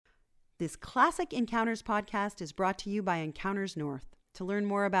This Classic Encounters podcast is brought to you by Encounters North. To learn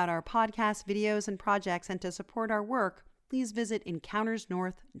more about our podcasts, videos, and projects, and to support our work, please visit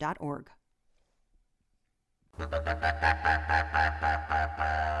encountersnorth.org.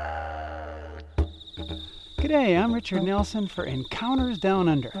 G'day, I'm Richard Nelson for Encounters Down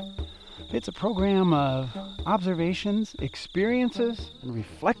Under. It's a program of observations, experiences, and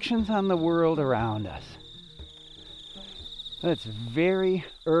reflections on the world around us. It's very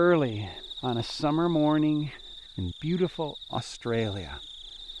early on a summer morning in beautiful Australia.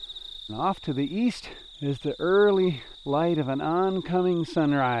 And off to the east is the early light of an oncoming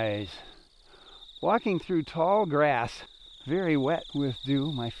sunrise. Walking through tall grass, very wet with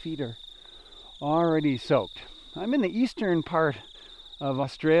dew, my feet are already soaked. I'm in the eastern part of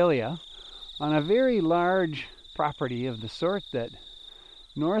Australia on a very large property of the sort that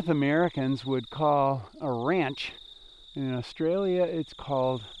North Americans would call a ranch. In Australia, it's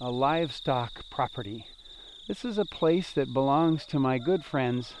called a livestock property. This is a place that belongs to my good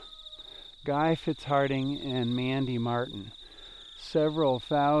friends Guy Fitzharding and Mandy Martin. Several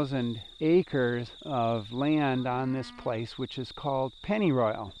thousand acres of land on this place, which is called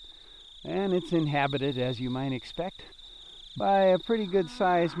Pennyroyal. And it's inhabited, as you might expect, by a pretty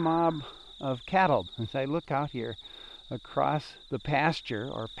good-sized mob of cattle. As I look out here across the pasture,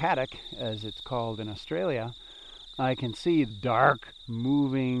 or paddock as it's called in Australia, I can see dark,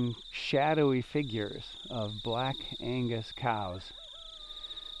 moving, shadowy figures of black Angus cows.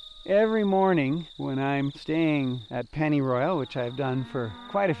 Every morning when I'm staying at Pennyroyal, which I've done for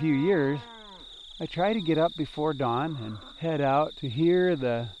quite a few years, I try to get up before dawn and head out to hear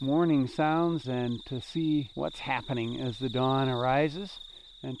the morning sounds and to see what's happening as the dawn arises,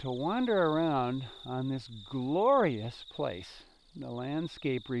 and to wander around on this glorious place. The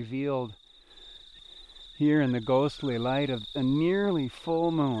landscape revealed here in the ghostly light of a nearly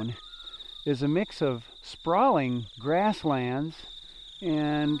full moon is a mix of sprawling grasslands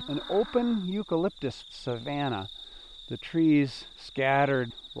and an open eucalyptus savanna. The trees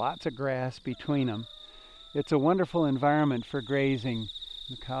scattered, lots of grass between them. It's a wonderful environment for grazing.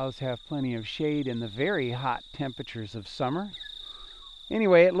 The cows have plenty of shade in the very hot temperatures of summer.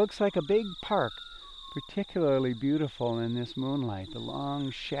 Anyway, it looks like a big park, particularly beautiful in this moonlight. The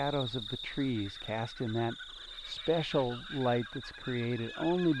long shadows of the trees cast in that special light that's created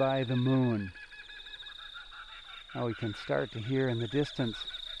only by the moon. Now we can start to hear in the distance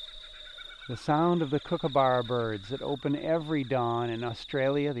the sound of the kookaburra birds that open every dawn in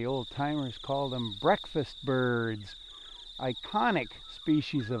Australia. The old-timers call them breakfast birds. Iconic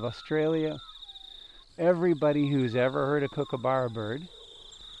species of Australia. Everybody who's ever heard a kookaburra bird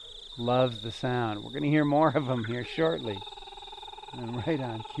loves the sound. We're going to hear more of them here shortly. And right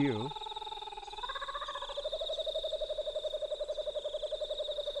on cue.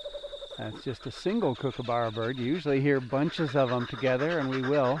 That's just a single kookaburra bird. You usually hear bunches of them together, and we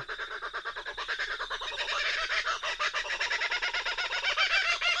will.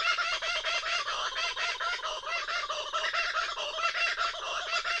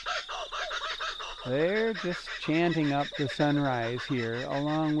 They're just chanting up the sunrise here,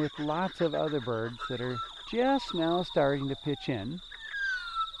 along with lots of other birds that are just now starting to pitch in.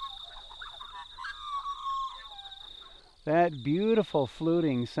 That beautiful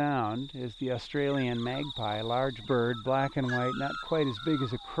fluting sound is the Australian magpie, a large bird, black and white, not quite as big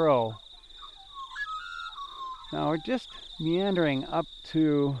as a crow. Now we're just meandering up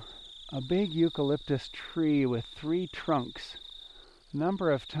to a big eucalyptus tree with 3 trunks. A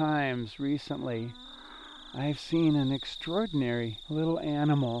number of times recently, I've seen an extraordinary little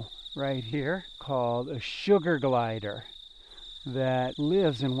animal right here called a sugar glider that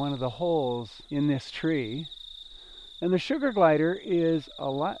lives in one of the holes in this tree. And the sugar glider is a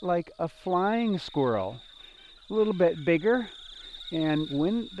lot like a flying squirrel, a little bit bigger, and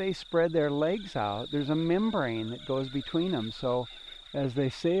when they spread their legs out, there's a membrane that goes between them. So as they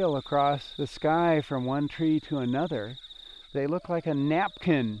sail across the sky from one tree to another, they look like a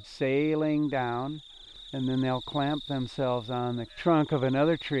napkin sailing down, and then they'll clamp themselves on the trunk of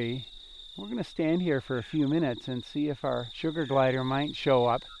another tree. We're going to stand here for a few minutes and see if our sugar glider might show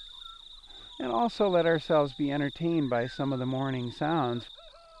up, and also let ourselves be entertained by some of the morning sounds.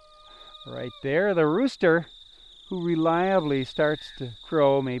 Right there, the rooster, who reliably starts to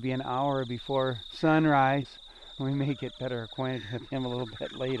crow maybe an hour before sunrise. We may get better acquainted with him a little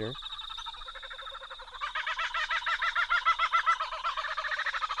bit later.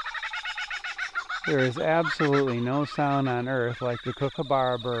 There is absolutely no sound on earth like the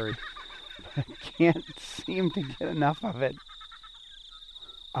kookaburra bird. I can't seem to get enough of it.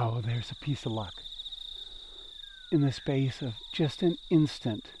 Oh, there's a piece of luck. In the space of just an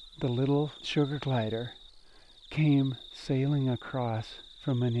instant, the little sugar glider came sailing across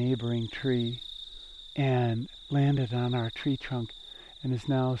from a neighboring tree and landed on our tree trunk and is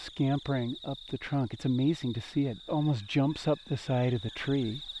now scampering up the trunk. It's amazing to see it. It almost jumps up the side of the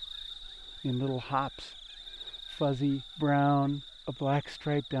tree in little hops. Fuzzy brown, a black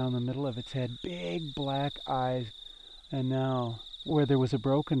stripe down the middle of its head, big black eyes. And now, where there was a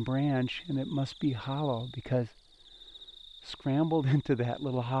broken branch, and it must be hollow because scrambled into that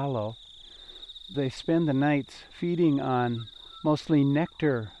little hollow, they spend the nights feeding on mostly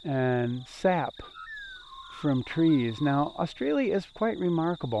nectar and sap from trees. Now, Australia is quite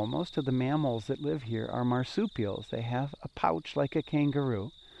remarkable. Most of the mammals that live here are marsupials. They have a pouch like a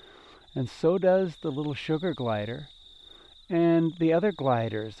kangaroo, and so does the little sugar glider and the other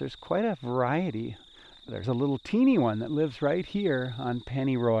gliders. There's quite a variety. There's a little teeny one that lives right here on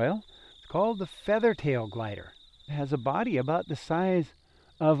Pennyroyal. It's called the feathertail glider. It has a body about the size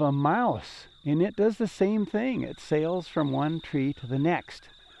of a mouse, and it does the same thing. It sails from one tree to the next.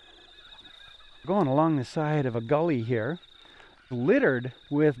 Going along the side of a gully here, littered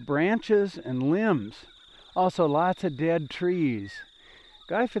with branches and limbs. Also lots of dead trees.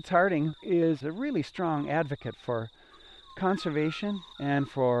 Guy Fitzhardinge is a really strong advocate for conservation and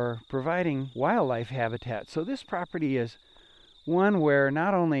for providing wildlife habitat. So this property is one where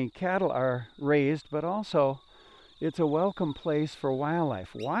not only cattle are raised, but also it's a welcome place for wildlife.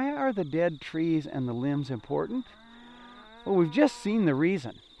 Why are the dead trees and the limbs important? Well, we've just seen the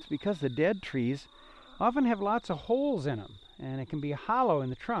reason. It's because the dead trees often have lots of holes in them, and it can be hollow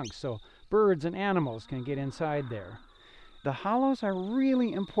in the trunk, so birds and animals can get inside there. The hollows are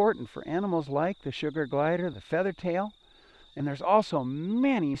really important for animals like the sugar glider, the feathertail, and there's also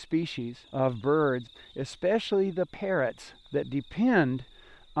many species of birds, especially the parrots, that depend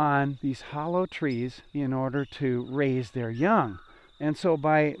on these hollow trees in order to raise their young. And so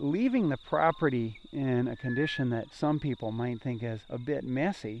by leaving the property in a condition that some people might think is a bit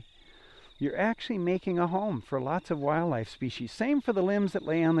messy, you're actually making a home for lots of wildlife species. Same for the limbs that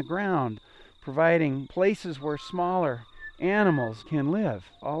lay on the ground, providing places where smaller animals can live,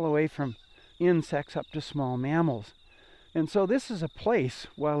 all the way from insects up to small mammals. And so this is a place,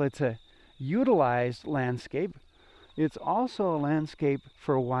 while it's a utilized landscape, it's also a landscape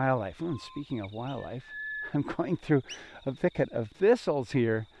for wildlife. And speaking of wildlife, I'm going through a thicket of thistles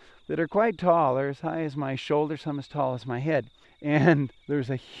here that are quite tall. They're as high as my shoulder, some as tall as my head. And there's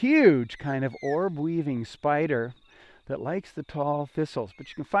a huge kind of orb-weaving spider that likes the tall thistles. But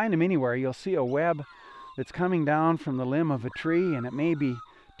you can find them anywhere. You'll see a web that's coming down from the limb of a tree, and it may be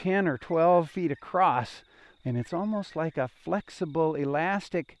 10 or 12 feet across. And it's almost like a flexible,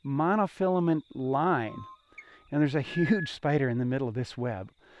 elastic monofilament line. And there's a huge spider in the middle of this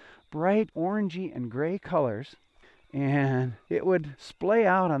web. Bright orangey and gray colors, and it would splay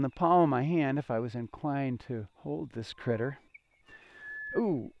out on the palm of my hand if I was inclined to hold this critter.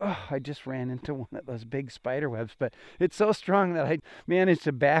 Ooh, I just ran into one of those big spider webs, but it's so strong that I managed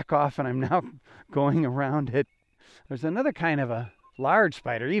to back off, and I'm now going around it. There's another kind of a large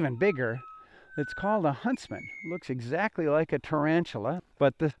spider, even bigger. It's called a huntsman. It looks exactly like a tarantula,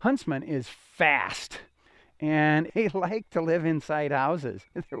 but the huntsman is fast. And they like to live inside houses.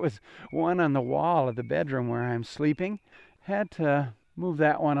 There was one on the wall of the bedroom where I'm sleeping. Had to move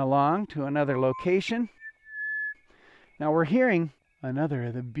that one along to another location. Now we're hearing another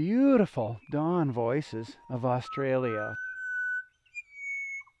of the beautiful dawn voices of Australia.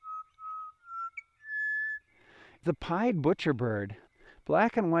 The pied butcherbird,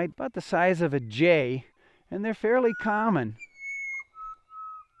 black and white, about the size of a jay, and they're fairly common.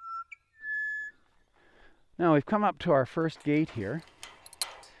 Now we've come up to our first gate here.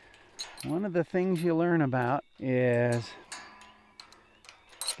 One of the things you learn about is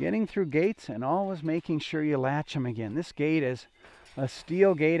getting through gates and always making sure you latch them again. This gate is a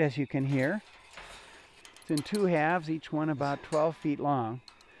steel gate, as you can hear. It's in two halves, each one about 12 feet long.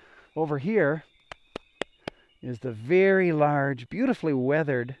 Over here is the very large, beautifully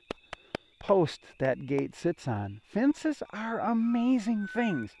weathered post that gate sits on. Fences are amazing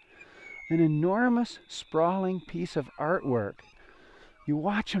things. An enormous, sprawling piece of artwork. You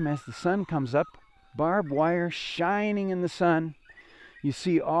watch them as the sun comes up, barbed wire shining in the sun. You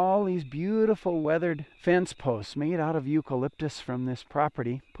see all these beautiful weathered fence posts made out of eucalyptus from this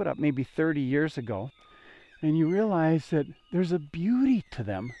property, put up maybe 30 years ago. And you realize that there's a beauty to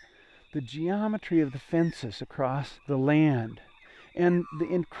them. The geometry of the fences across the land, and the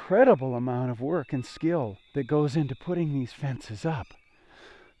incredible amount of work and skill that goes into putting these fences up.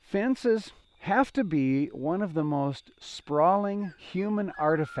 Fences have to be one of the most sprawling human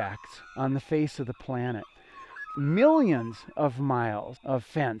artifacts on the face of the planet. millions of miles of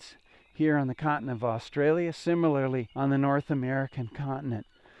fence here on the continent of Australia, similarly on the North American continent,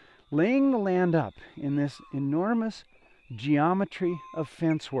 laying the land up in this enormous geometry of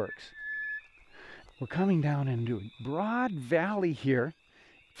fence works. We're coming down into a broad valley here,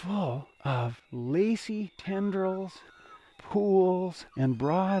 full of lacy tendrils, pools, and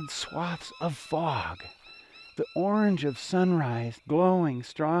broad swaths of fog. The orange of sunrise glowing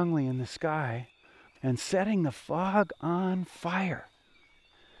strongly in the sky and setting the fog on fire.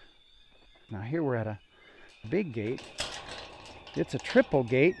 Now here we're at a big gate. It's a triple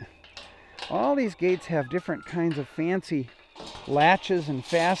gate. All these gates have different kinds of fancy latches and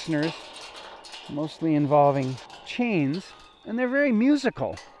fasteners, mostly involving chains, and they're very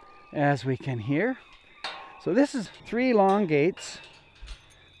musical, as we can hear. So this is 3 long gates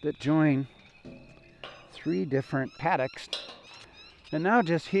that join 3 different paddocks. And now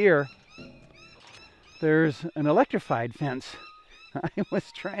just here, there's an electrified fence. I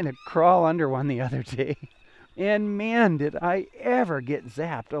was trying to crawl under one the other day, and man, did I ever get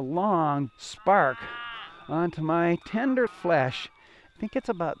zapped. A long spark onto my tender flesh. I think it's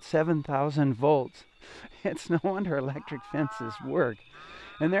about 7,000 volts. It's no wonder electric fences work.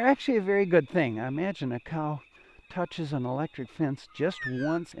 And they're actually a very good thing. I imagine a cow touches an electric fence just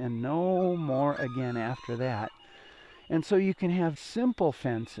once and no more again after that. And so you can have simple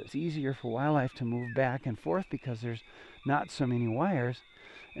fences, easier for wildlife to move back and forth because there's not so many wires,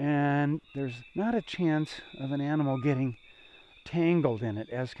 and there's not a chance of an animal getting tangled in it,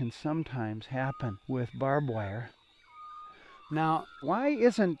 as can sometimes happen with barbed wire. Now, why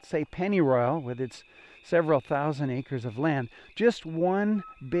isn't, say, Pennyroyal, with its several thousand acres of land, just one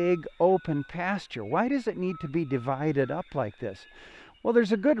big open pasture? Why does it need to be divided up like this? Well,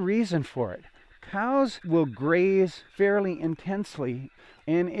 there's a good reason for it. Cows will graze fairly intensely,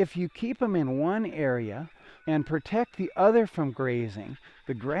 and if you keep them in one area and protect the other from grazing,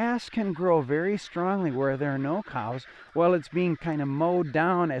 the grass can grow very strongly where there are no cows while it's being kind of mowed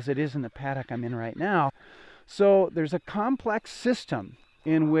down, as it is in the paddock I'm in right now. So there's a complex system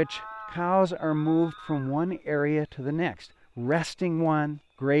in which cows are moved from one area to the next, resting one,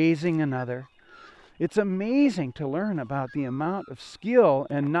 grazing another. It's amazing to learn about the amount of skill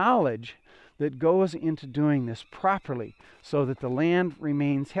and knowledge that goes into doing this properly so that the land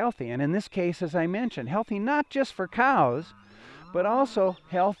remains healthy. And in this case, as I mentioned, healthy not just for cows, but also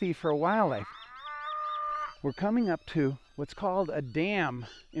healthy for wildlife. We're coming up to what's called a dam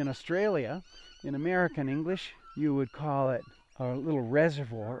in Australia. In American English, you would call it a little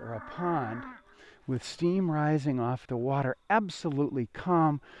reservoir or a pond with steam rising off the water, absolutely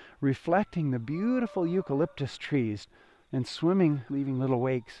calm, reflecting the beautiful eucalyptus trees, and swimming, leaving little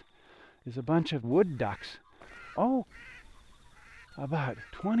wakes, is a bunch of wood ducks. Oh, about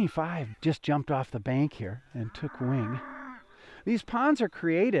 25 just jumped off the bank here and took wing. These ponds are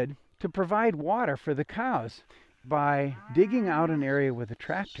created to provide water for the cows by digging out an area with a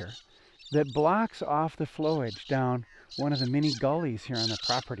tractor that blocks off the flowage down one of the many gullies here on the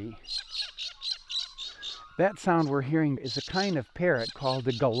property. That sound we're hearing is a kind of parrot called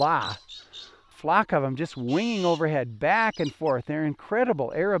the galah. Flock of them just winging overhead back and forth. They're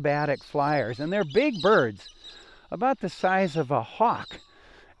incredible aerobatic flyers, and they're big birds, about the size of a hawk.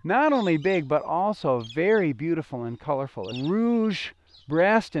 Not only big, but also very beautiful and colorful. Rouge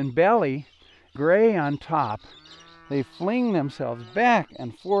breast and belly, gray on top. They fling themselves back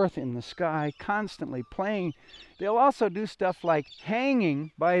and forth in the sky, constantly playing. They'll also do stuff like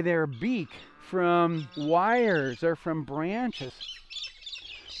hanging by their beak from wires or from branches.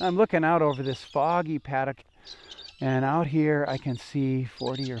 I'm looking out over this foggy paddock, and out here I can see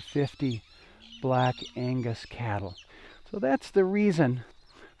 40 or 50 black Angus cattle. So that's the reason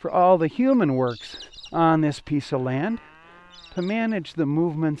for all the human works on this piece of land, to manage the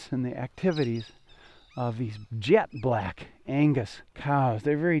movements and the activities of these jet black Angus cows.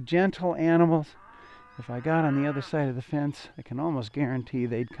 They're very gentle animals. If I got on the other side of the fence, I can almost guarantee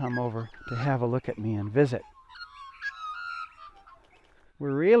they'd come over to have a look at me and visit.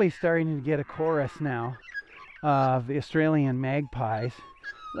 We're really starting to get a chorus now of the Australian magpies.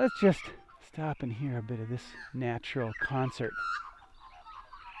 Let's just stop and hear a bit of this natural concert.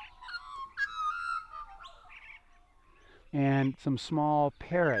 And some small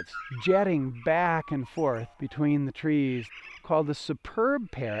parrots jetting back and forth between the trees, called the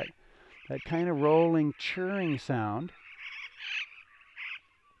superb parrot, that kind of rolling, churring sound.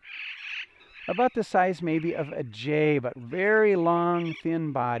 About the size maybe of a jay, but very long,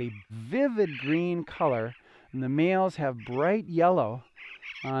 thin body, vivid green color, and the males have bright yellow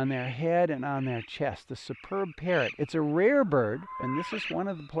on their head and on their chest. The superb parrot. It's a rare bird, and this is one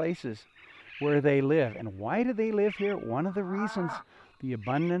of the places where they live. And why do they live here? One of the reasons, the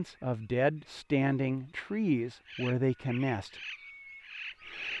abundance of dead standing trees where they can nest.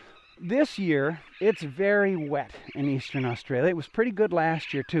 This year, it's very wet in eastern Australia. It was pretty good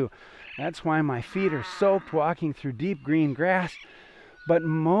last year too. That's why my feet are soaked walking through deep green grass. But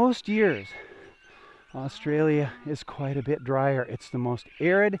most years, Australia is quite a bit drier. It's the most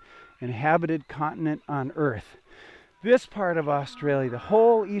arid inhabited continent on Earth. This part of Australia, the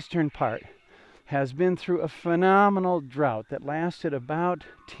whole eastern part, has been through a phenomenal drought that lasted about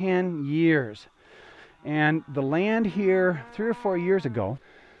 10 years. And the land here 3 or 4 years ago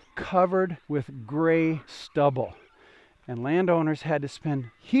covered with gray stubble. And landowners had to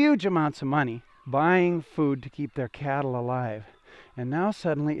spend huge amounts of money buying food to keep their cattle alive. And now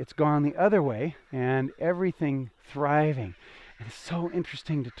suddenly it's gone the other way and everything thriving. And it's so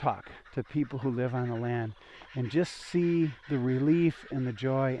interesting to talk to people who live on the land and just see the relief and the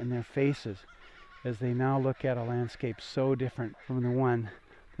joy in their faces as they now look at a landscape so different from the one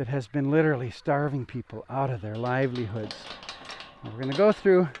that has been literally starving people out of their livelihoods. Now we're going to go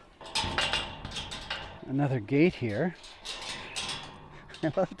through another gate here.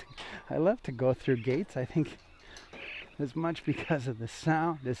 I love to go through gates. I think as much because of the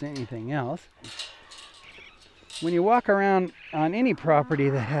sound as anything else. When you walk around on any property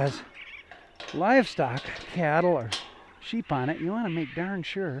that has livestock, cattle or sheep on it, you want to make darn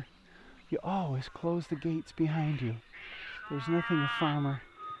sure you always close the gates behind you. There's nothing a farmer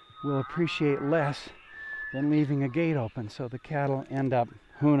will appreciate less than leaving a gate open so the cattle end up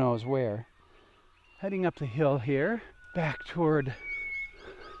who knows where. Heading up the hill here, back toward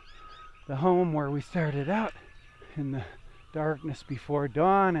the home where we started out in the darkness before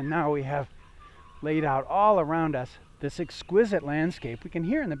dawn, and now we have laid out all around us this exquisite landscape. We can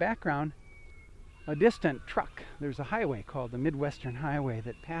hear in the background a distant truck. There's a highway called the Midwestern Highway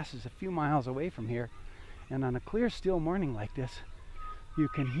that passes a few miles away from here, and on a clear still morning like this you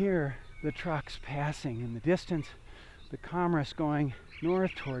can hear the trucks passing in the distance, the Commerce going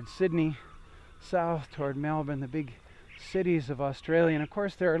north toward Sydney, south toward Melbourne, the big cities of Australia. And of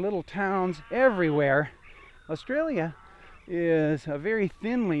course there are little towns everywhere. Australia is a very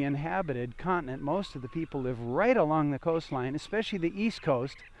thinly inhabited continent. Most of the people live right along the coastline, especially the east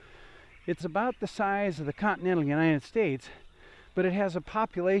coast. It's about the size of the continental United States, but it has a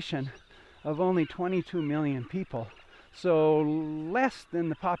population of only 22 million people. So less than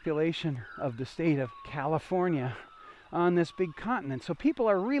the population of the state of California on this big continent. So people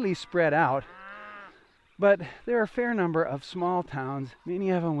are really spread out. But there are a fair number of small towns,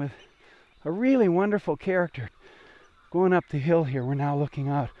 many of them with a really wonderful character. Going up the hill here, we're now looking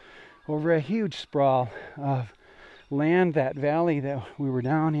out over a huge sprawl of land, that valley that we were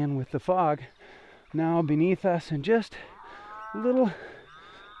down in with the fog, now beneath us, and just little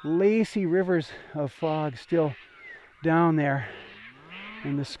lacy rivers of fog still down there,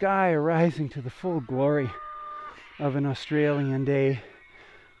 and the sky rising to the full glory of an Australian day.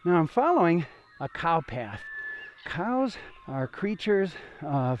 Now I'm following a cow path. Cows are creatures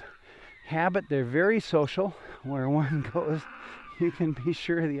of habit. They're very social. Where one goes, you can be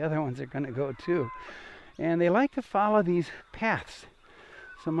sure the other ones are going to go too. And they like to follow these paths.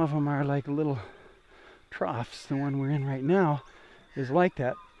 Some of them are like little troughs. The one we're in right now is like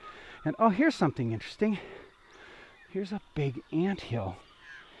that. And oh, here's something interesting. Here's a big anthill.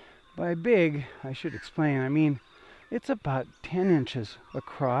 By big, I should explain, I mean it's about 10 inches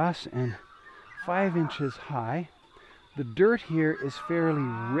across and 5 inches high. The dirt here is fairly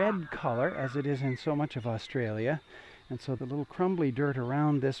red color, as it is in so much of Australia. And so the little crumbly dirt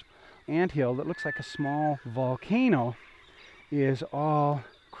around this anthill that looks like a small volcano is all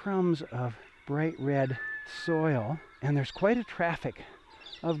crumbs of bright red soil. And there's quite a traffic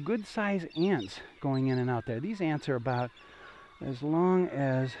of good-sized ants going in and out there. These ants are about as long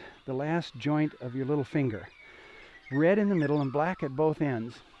as the last joint of your little finger. Red in the middle and black at both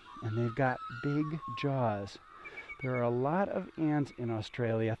ends. And they've got big jaws. There are a lot of ants in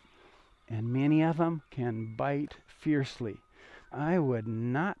Australia, and many of them can bite fiercely. I would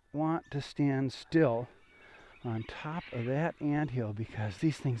not want to stand still on top of that anthill, because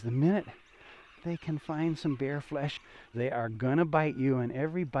these things, the minute they can find some bare flesh, they are gonna bite you, and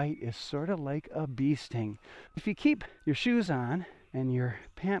every bite is sort of like a bee sting. If you keep your shoes on and your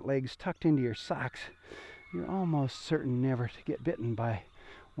pant legs tucked into your socks, you're almost certain never to get bitten by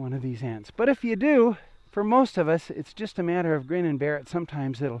one of these ants. But if you do, for most of us, it's just a matter of grin and bear it.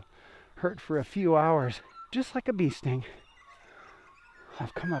 Sometimes it'll hurt for a few hours, just like a bee sting.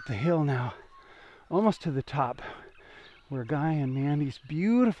 I've come up the hill now, almost to the top, where Guy and Mandy's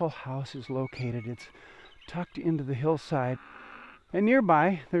beautiful house is located. It's tucked into the hillside. And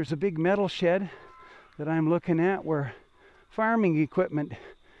nearby, there's a big metal shed that I'm looking at where farming equipment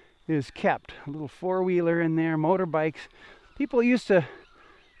is kept. A little four-wheeler in there, motorbikes. People used to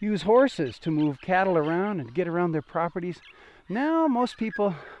use horses to move cattle around and get around their properties. Now most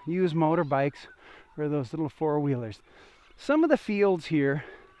people use motorbikes or those little four-wheelers. Some of the fields here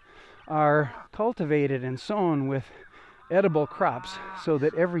are cultivated and sown with edible crops so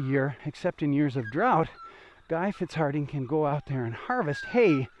that every year, except in years of drought, Guy Fitzharding can go out there and harvest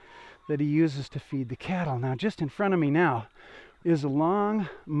hay that he uses to feed the cattle. Now, just in front of me now is a long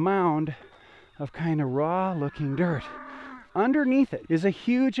mound of kind of raw-looking dirt. Underneath it is a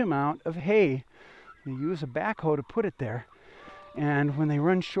huge amount of hay. They use a backhoe to put it there, and when they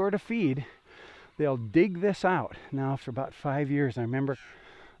run short of feed, they'll dig this out. Now, after about 5 years, I remember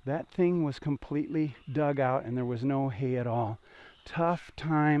that thing was completely dug out and there was no hay at all. Tough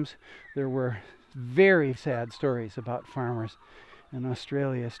times. There were very sad stories about farmers in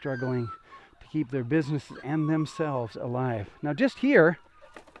Australia struggling to keep their businesses and themselves alive. Now, just here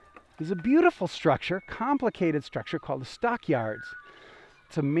is a beautiful structure, complicated structure called the stockyards.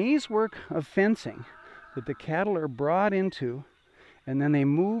 It's a mazework of fencing that the cattle are brought into, and then they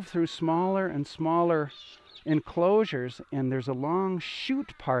move through smaller and smaller enclosures, and there's a long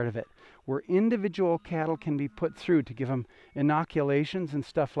chute part of it where individual cattle can be put through to give them inoculations and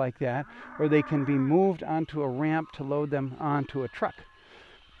stuff like that, or they can be moved onto a ramp to load them onto a truck.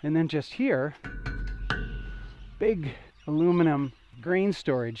 And then just here, big aluminum grain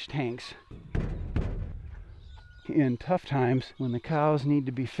storage tanks. In tough times, when the cows need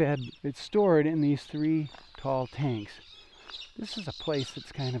to be fed, it's stored in these 3 tall tanks. This is a place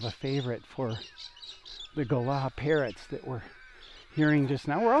that's kind of a favorite for the galah parrots that we're hearing just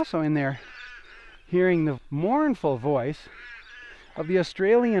now. We're also in there hearing the mournful voice of the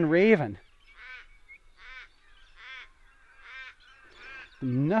Australian raven.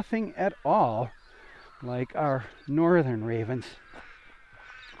 Nothing at all like our northern ravens.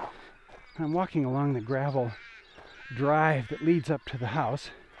 I'm walking along the gravel drive that leads up to the house,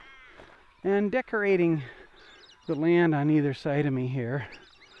 and decorating the land on either side of me here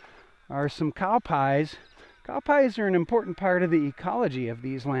are some cow pies. Cow pies are an important part of the ecology of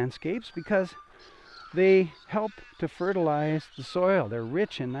these landscapes because they help to fertilize the soil. They're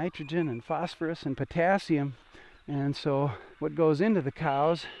rich in nitrogen and phosphorus and potassium, and so what goes into the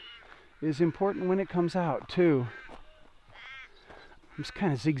cows is important when it comes out too. I'm just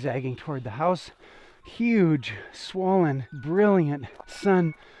kind of zigzagging toward the house. Huge, swollen, brilliant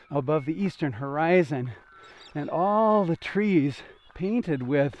sun above the eastern horizon, and all the trees painted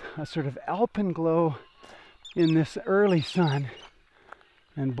with a sort of alpenglow in this early sun.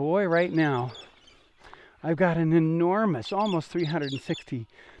 And boy, right now, I've got an enormous, almost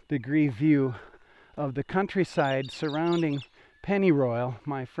 360-degree view of the countryside surrounding Pennyroyal,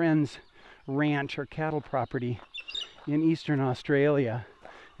 my friend's ranch or cattle property in eastern Australia.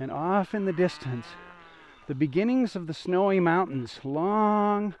 And off in the distance, the beginnings of the Snowy Mountains,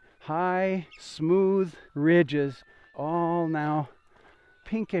 long, high, smooth ridges, all now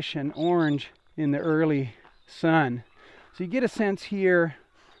pinkish and orange in the early sun. So you get a sense here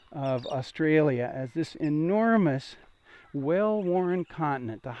of Australia as this enormous, well-worn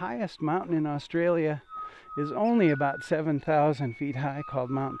continent. The highest mountain in Australia is only about 7,000 feet high, called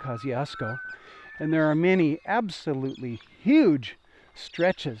Mount Kosciuszko. And there are many absolutely huge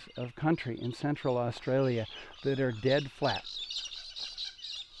stretches of country in central Australia that are dead flat.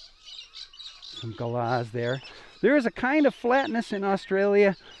 Some galahs there. There is a kind of flatness in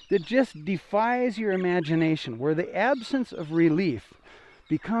Australia that just defies your imagination, where the absence of relief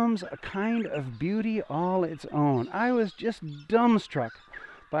becomes a kind of beauty all its own. I was just dumbstruck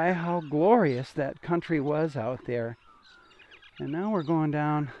by how glorious that country was out there. And now we're going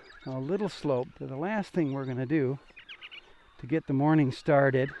down a little slope to the last thing we're going to do to get the morning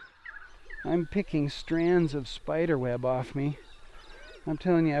started. I'm picking strands of spider web off me. I'm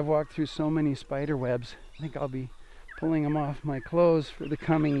telling you, I've walked through so many spider webs. I think I'll be pulling them off my clothes for the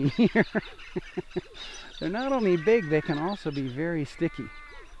coming year. They're not only big, they can also be very sticky.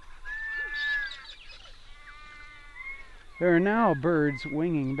 There are now birds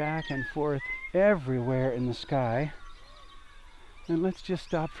winging back and forth everywhere in the sky. And let's just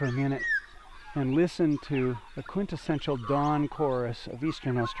stop for a minute and listen to the quintessential dawn chorus of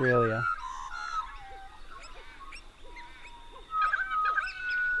eastern Australia.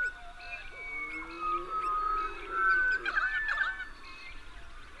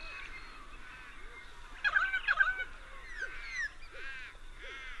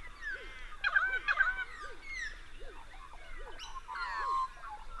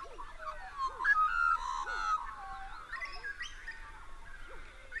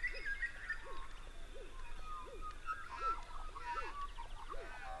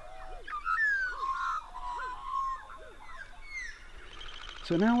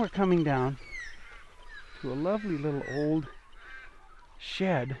 So now we're coming down to a lovely little old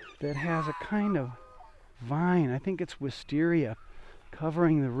shed that has a kind of vine, I think it's wisteria,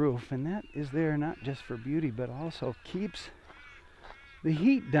 covering the roof, and that is there not just for beauty but also keeps the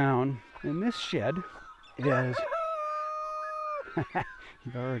heat down. And this shed is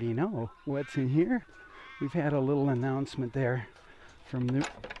you already know what's in here. We've had a little announcement there from the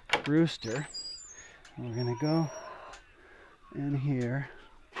rooster. We're gonna go in here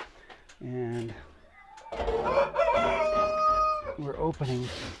and we're opening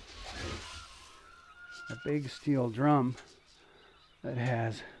a big steel drum that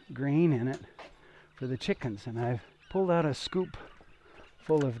has grain in it for the chickens, and I've pulled out a scoop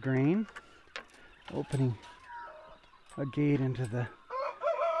full of grain, opening a gate into the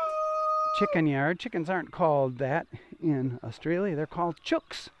chicken yard. Chickens aren't called that in Australia, they're called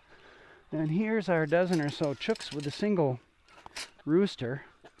chooks. And here's our dozen or so chooks with a single rooster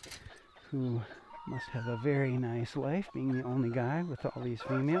who must have a very nice life, being the only guy with all these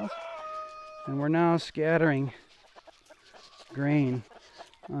females. And we're now scattering grain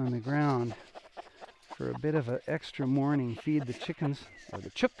on the ground for a bit of an extra morning feed. The chickens, or the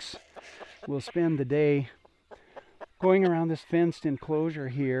chooks, will spend the day going around this fenced enclosure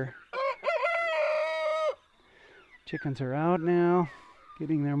here. Chickens are out now,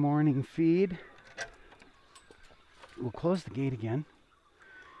 getting their morning feed. We'll close the gate again.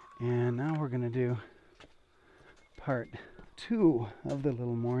 And now we're going to do part 2 of the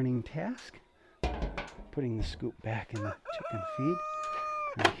little morning task. Putting the scoop back in the chicken feed.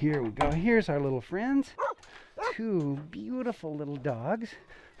 And here we go. Here's our little friends. 2 beautiful little dogs.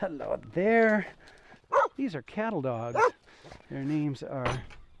 Hello there. These are cattle dogs. Their names are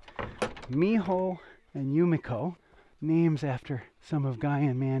Miho and Yumiko. Names after some of Guy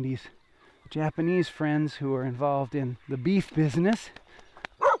and Mandy's Japanese friends who are involved in the beef business.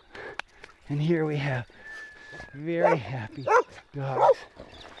 And here we have very happy dogs.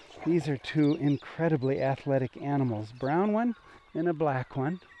 These are 2 incredibly athletic animals. Brown one and a black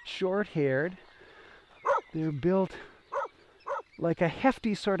one. Short-haired. They're built like a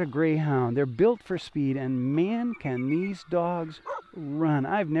hefty sort of greyhound. They're built for speed, and man, can these dogs run.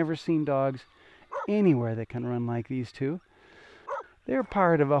 I've never seen dogs anywhere that can run like these 2. They're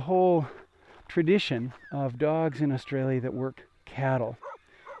part of a whole tradition of dogs in Australia that work cattle.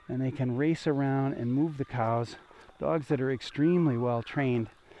 And they can race around and move the cows. Dogs that are extremely well trained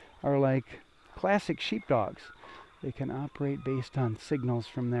are like classic sheepdogs. They can operate based on signals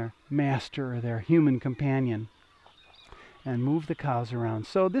from their master or their human companion and move the cows around.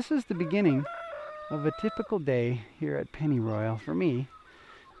 So this is the beginning of a typical day here at Pennyroyal for me.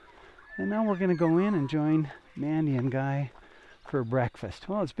 And now we're going to go in and join Mandy and Guy for breakfast.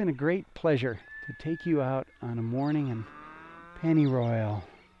 Well, it's been a great pleasure to take you out on a morning in Pennyroyal,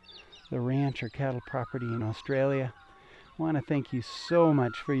 the ranch or cattle property in Australia. I want to thank you so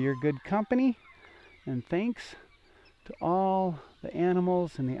much for your good company, and thanks to all the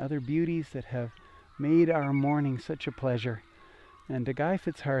animals and the other beauties that have made our morning such a pleasure, and to Guy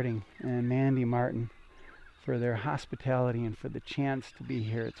Fitzharding and Mandy Martin for their hospitality and for the chance to be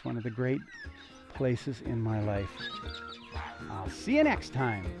here. It's one of the great places in my life. I'll see you next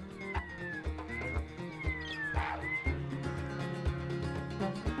time.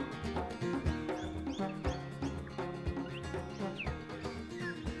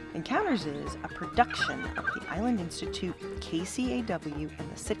 Encounters is a production of the Island Institute, KCAW,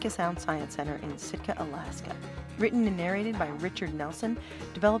 and the Sitka Sound Science Center in Sitka, Alaska. Written and narrated by Richard Nelson,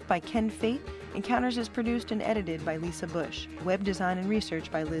 developed by Ken Fate, Encounters is produced and edited by Lisa Bush, web design and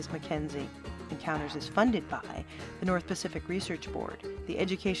research by Liz McKenzie. Encounters is funded by the North Pacific Research Board, the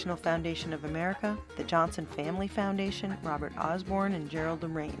Educational Foundation of America, the Johnson Family Foundation, Robert Osborne, and Gerald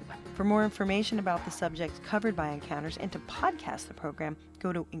Lorraine. For more information about the subjects covered by Encounters and to podcast the program,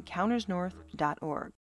 go to encountersnorth.org.